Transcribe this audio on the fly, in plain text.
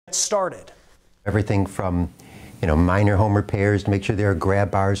started. Everything from, minor home repairs to make sure there are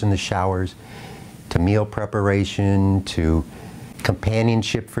grab bars in the showers, to meal preparation, to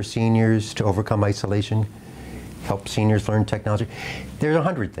companionship for seniors to overcome isolation, help seniors learn technology. There's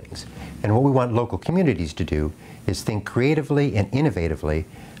 100 things. And what we want local communities to do is think creatively and innovatively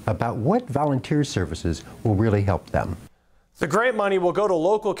about what volunteer services will really help them. The grant money will go to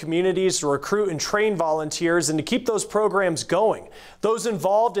local communities to recruit and train volunteers and to keep those programs going. Those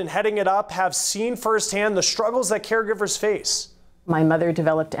involved in heading it up have seen firsthand the struggles that caregivers face. My mother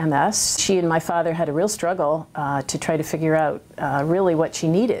developed MS. She and my father had a real struggle to try to figure out really what she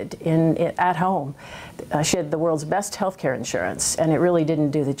needed at home. She had the world's best healthcare insurance, and it really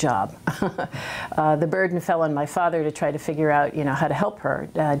didn't do the job. The burden fell on my father to try to figure out, how to help her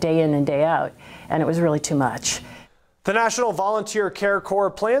day in and day out, and it was really too much. The National Volunteer Care Corps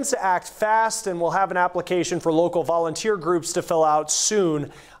plans to act fast and will have an application for local volunteer groups to fill out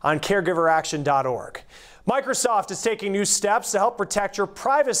soon on caregiveraction.org. Microsoft is taking new steps to help protect your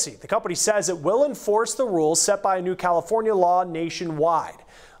privacy. The company says it will enforce the rules set by a new California law nationwide.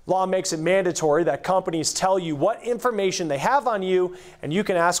 Law makes it mandatory that companies tell you what information they have on you, and you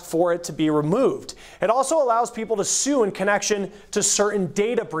can ask for it to be removed. It also allows people to sue in connection to certain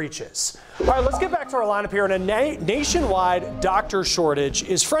data breaches. All right, let's get back to our lineup here. And a nationwide doctor shortage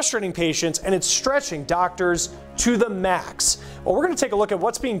is frustrating patients, and it's stretching doctors to the max. Well, we're going to take a look at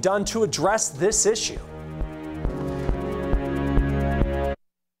what's being done to address this issue.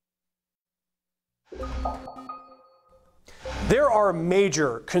 There are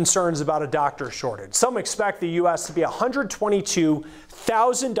major concerns about a doctor shortage. Some expect the U.S. to be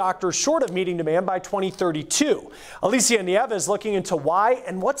 122,000 doctors short of meeting demand by 2032. Alicia Nieves looking into why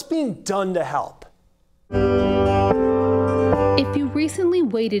and what's being done to help. If you recently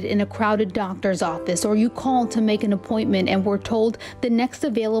waited in a crowded doctor's office or you called to make an appointment and were told the next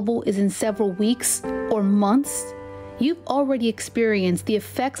available is in several weeks or months, you've already experienced the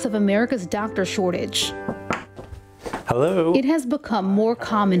effects of America's doctor shortage. Hello. It has become more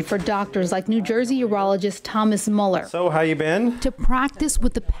common for doctors like New Jersey urologist Thomas Muller. So how you been? To practice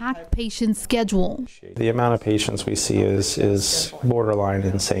with the packed patient schedule. The amount of patients we see is borderline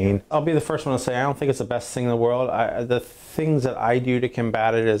insane. I'll be the first one to say I don't think it's the best thing in the world. The things that I do to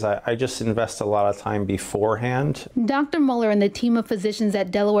combat it is I just invest a lot of time beforehand. Dr. Muller and the team of physicians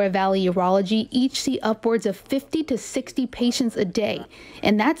at Delaware Valley Urology each see upwards of 50 to 60 patients a day,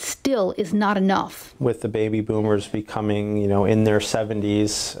 and that still is not enough. With the baby boomers becoming, in their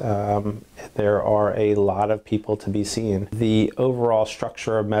 70s, there are a lot of people to be seen. The overall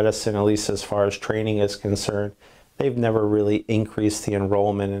structure of medicine, at least as far as training is concerned, they've never really increased the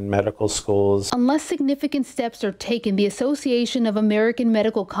enrollment in medical schools. Unless significant steps are taken, the Association of American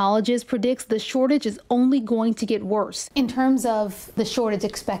Medical Colleges predicts the shortage is only going to get worse. In terms of the shortage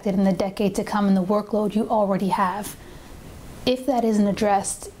expected in the decade to come and the workload you already have, if that isn't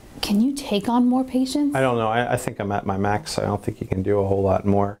addressed, can you take on more patients? I don't know. I think I'm at my max. I don't think you can do a whole lot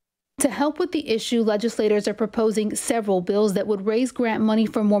more. To help with the issue, legislators are proposing several bills that would raise grant money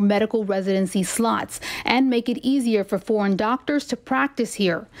for more medical residency slots and make it easier for foreign doctors to practice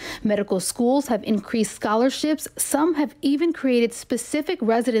here. Medical schools have increased scholarships. Some have even created specific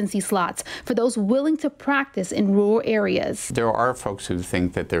residency slots for those willing to practice in rural areas. There are folks who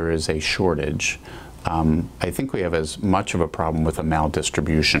think that there is a shortage. I think we have as much of a problem with a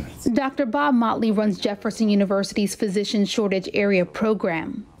maldistribution. Dr. Bob Motley runs Jefferson University's Physician Shortage Area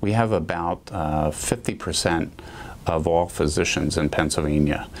Program. We have about 50% of all physicians in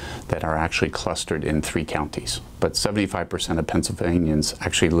Pennsylvania that are actually clustered in 3 counties, but 75% of Pennsylvanians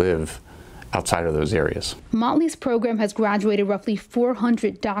actually live outside of those areas. Motley's program has graduated roughly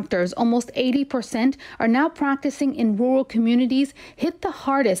 400 doctors. Almost 80% are now practicing in rural communities hit the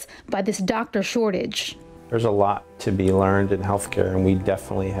hardest by this doctor shortage. There's a lot to be learned in healthcare, and we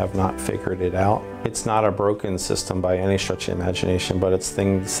definitely have not figured it out. It's not a broken system by any stretch of the imagination, but it's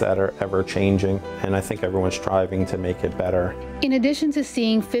things that are ever changing, and I think everyone's striving to make it better. In addition to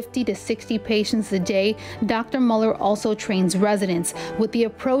seeing 50 to 60 patients a day, Dr. Muller also trains residents with the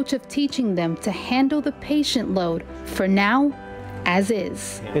approach of teaching them to handle the patient load for now as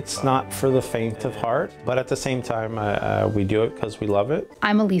is. It's not for the faint of heart, but at the same time, we do it because we love it.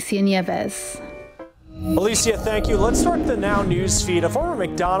 I'm Alicia Nieves. Alicia, thank you. Let's start the Now News feed. A former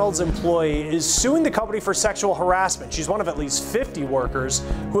McDonald's employee is suing the company for sexual harassment. She's one of at least 50 workers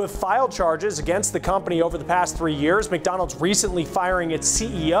who have filed charges against the company over the past 3 years. McDonald's recently firing its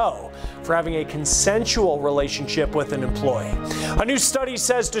CEO for having a consensual relationship with an employee. A new study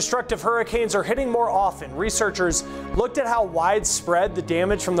says destructive hurricanes are hitting more often. Researchers looked at how widespread the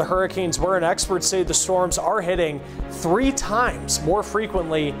damage from the hurricanes were, and experts say the storms are hitting 3 times more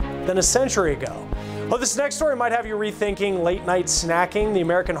frequently than a century ago. Well, this next story might have you rethinking late night snacking. The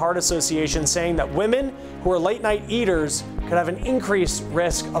American Heart Association saying that women who are late night eaters could have an increased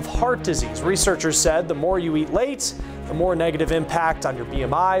risk of heart disease. Researchers said the more you eat late, the more negative impact on your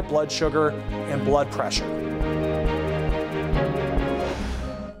BMI, blood sugar, and blood pressure.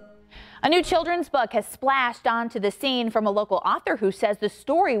 A new children's book has splashed onto the scene from a local author who says the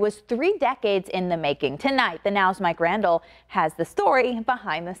story was 3 decades in the making. Tonight, the Now's Mike Randall has the story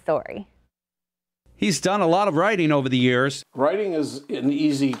behind the story. He's done a lot of writing over the years. Writing is an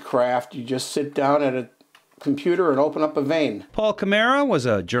easy craft. You just sit down at a computer and open up a vein. Paul Camara was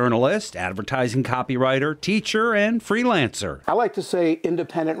a journalist, advertising copywriter, teacher, and freelancer. I like to say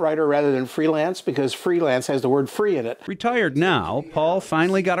independent writer rather than freelance because freelance has the word free in it. Retired now, Paul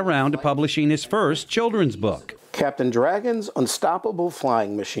finally got around to publishing his first children's book. Captain Dragon's Unstoppable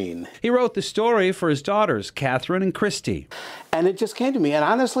Flying Machine. He wrote the story for his daughters, Catherine and Christy. And it just came to me, and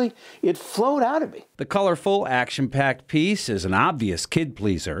honestly, it flowed out of me. The colorful, action-packed piece is an obvious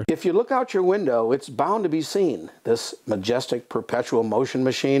kid-pleaser. If you look out your window, it's bound to be seen, this majestic perpetual motion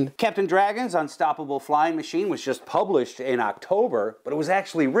machine. Captain Dragon's Unstoppable Flying Machine was just published in October, but it was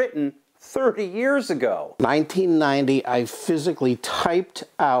actually written 30 years ago. 1990, I physically typed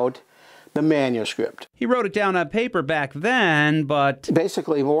out the manuscript. He wrote it down on paper back then, but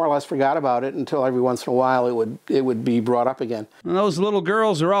basically more or less forgot about it until every once in a while it would be brought up again. And those little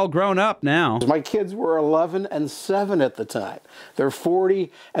girls are all grown up now. My kids were 11 and 7 at the time. They're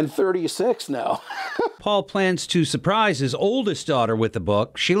 40 and 36 now. Paul plans to surprise his oldest daughter with the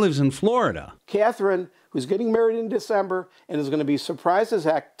book. She lives in Florida. Catherine, who's getting married in December and is going to be surprised as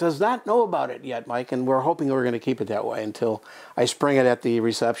heck, does not know about it yet, Mike, and we're hoping we're going to keep it that way until I spring it at the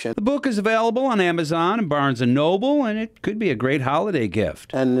reception. The book is available on Amazon and Barnes & Noble, and it could be a great holiday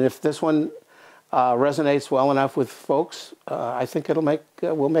gift. And if this one resonates well enough with folks, I think it'll make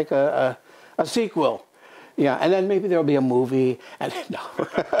we'll make a sequel. Yeah, and then maybe there'll be a movie. And no.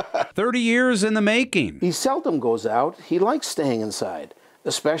 30 years in the making. He seldom goes out. He likes staying inside,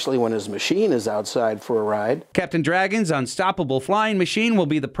 especially when his machine is outside for a ride. Captain Dragon's Unstoppable Flying Machine will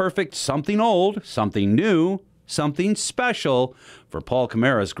be the perfect something old, something new, something special for Paul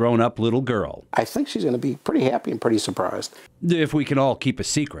Camara's grown-up little girl. I think she's going to be pretty happy and pretty surprised. If we can all keep a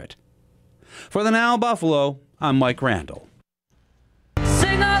secret. For the Now Buffalo, I'm Mike Randall.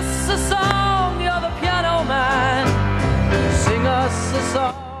 Sing us a song, you're the piano man. Sing us a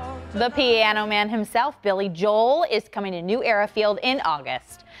song. The Piano Man himself, Billy Joel, is coming to New Era Field in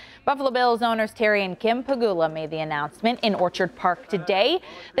August. Buffalo Bills owners Terry and Kim Pagula made the announcement in Orchard Park today.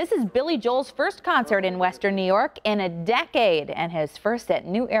 This is Billy Joel's first concert in Western New York in a decade and his first at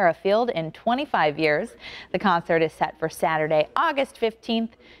New Era Field in 25 years. The concert is set for Saturday, August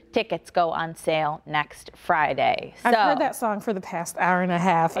 15th. Tickets go on sale next Friday. I've heard that song for the past hour and a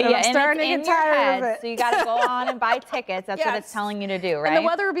half, and yeah, I'm starting to get tired of it. So you got to go on and buy tickets. That's what it's telling you to do, right? And the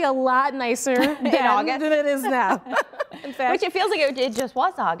weather will be a lot nicer in August than it is now. In fact, which it feels like it just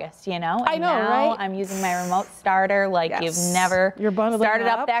was August, you know? And I know, now right? I'm using my remote starter like you've never started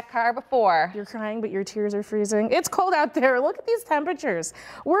up that car before. You're crying, but your tears are freezing. It's cold out there. Look at these temperatures.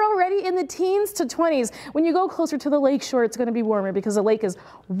 We're already in the teens to 20s. When you go closer to the lake shore, it's going to be warmer because the lake is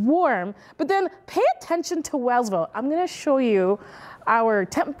warm. But then pay attention to Wellsville. I'm going to show you our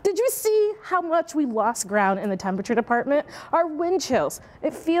did you see how much we lost ground in the temperature department? Our wind chills,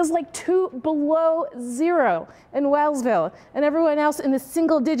 it feels like 2 below 0 in Wellsville, and everyone else in the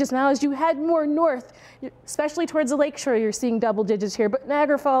single digits. Now as you head more north, especially towards the lakeshore, you're seeing double digits here, but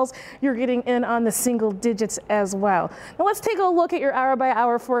Niagara Falls, you're getting in on the single digits as well. Now let's take a look at your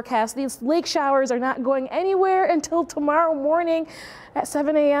hour-by-hour forecast. These lake showers are not going anywhere until tomorrow morning. At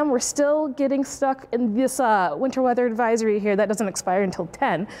 7 a.m., we're still getting stuck in this winter weather advisory here. That doesn't expire until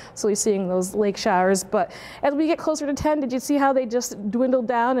 10, so we're seeing those lake showers. But as we get closer to 10, did you see how they just dwindled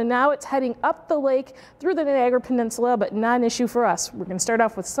down? And now it's heading up the lake through the Niagara Peninsula, but not an issue for us. We're going to start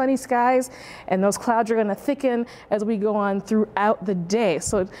off with sunny skies, and those clouds are going to thicken as we go on throughout the day.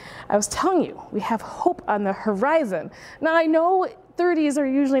 So I was telling you, we have hope on the horizon. Now, I know 30s are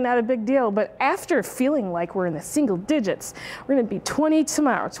usually not a big deal, but after feeling like we're in the single digits, we're going to be 20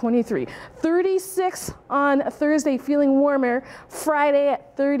 tomorrow, 23, 36 on Thursday, feeling warmer, Friday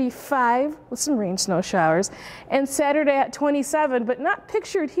at 35 with some rain, snow showers, and Saturday at 27, but not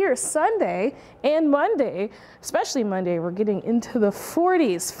pictured here. Sunday and Monday, especially Monday, we're getting into the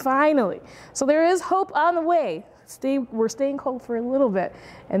 40s finally. So there is hope on the way. We're staying cold for a little bit,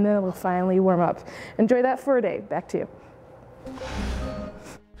 and then it will finally warm up. Enjoy that fur day. Back to you.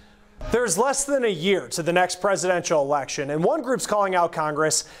 There's less than a year to the next presidential election, and one group's calling out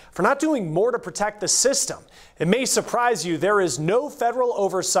Congress for not doing more to protect the system. It may surprise you, there is no federal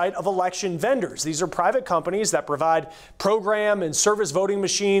oversight of election vendors. These are private companies that provide program and service voting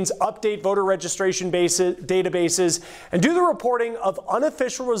machines, update voter registration databases, and do the reporting of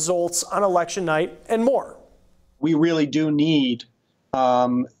unofficial results on election night and more. We really do need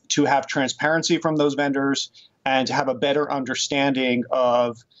to have transparency from those vendors and to have a better understanding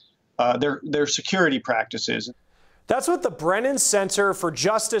of their security practices. That's what the Brennan Center for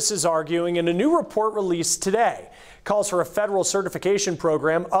Justice is arguing in a new report released today. It calls for a federal certification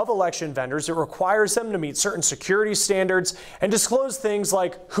program of election vendors. It requires them to meet certain security standards and disclose things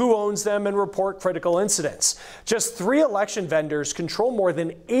like who owns them and report critical incidents. Just 3 election vendors control more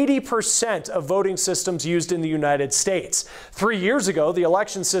than 80% of voting systems used in the United States. 3 years ago, the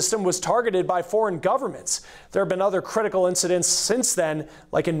election system was targeted by foreign governments. There have been other critical incidents since then,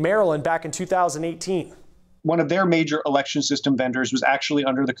 like in Maryland back in 2018. One of their major election system vendors was actually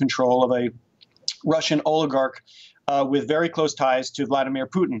under the control of a Russian oligarch with very close ties to Vladimir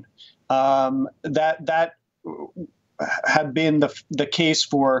Putin. That had been the case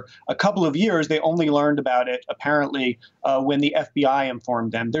for a couple of years. They only learned about it, apparently, when the FBI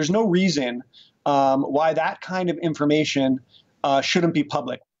informed them. There's no reason why that kind of information shouldn't be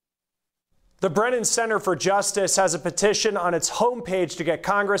public. The Brennan Center for Justice has a petition on its homepage to get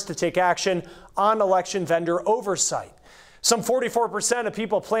Congress to take action on election vendor oversight. Some 44% of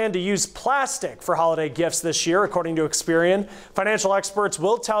people plan to use plastic for holiday gifts this year, according to Experian. Financial experts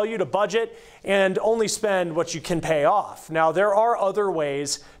will tell you to budget and only spend what you can pay off. Now, there are other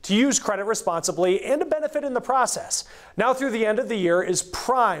ways to use credit responsibly and to benefit in the process. Now through the end of the year is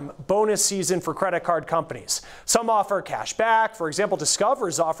prime bonus season for credit card companies. Some offer cash back. For example, Discover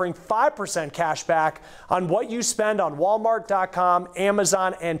is offering 5% cash back on what you spend on Walmart.com,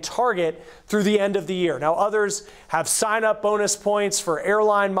 Amazon, and Target through the end of the year. Now, others have sign-up bonus points for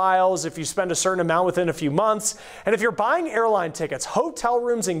airline miles if you spend a certain amount within a few months. And if you're buying airline tickets, hotel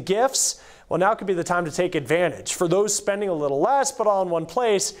rooms, and gifts, well, now could be the time to take advantage. For those spending a little less, but all in one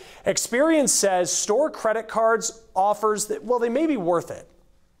place, Experian says store credit cards offers that, well, they may be worth it.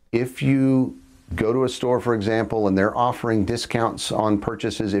 If you go to a store, for example, and they're offering discounts on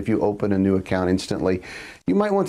purchases if you open a new account instantly, you might want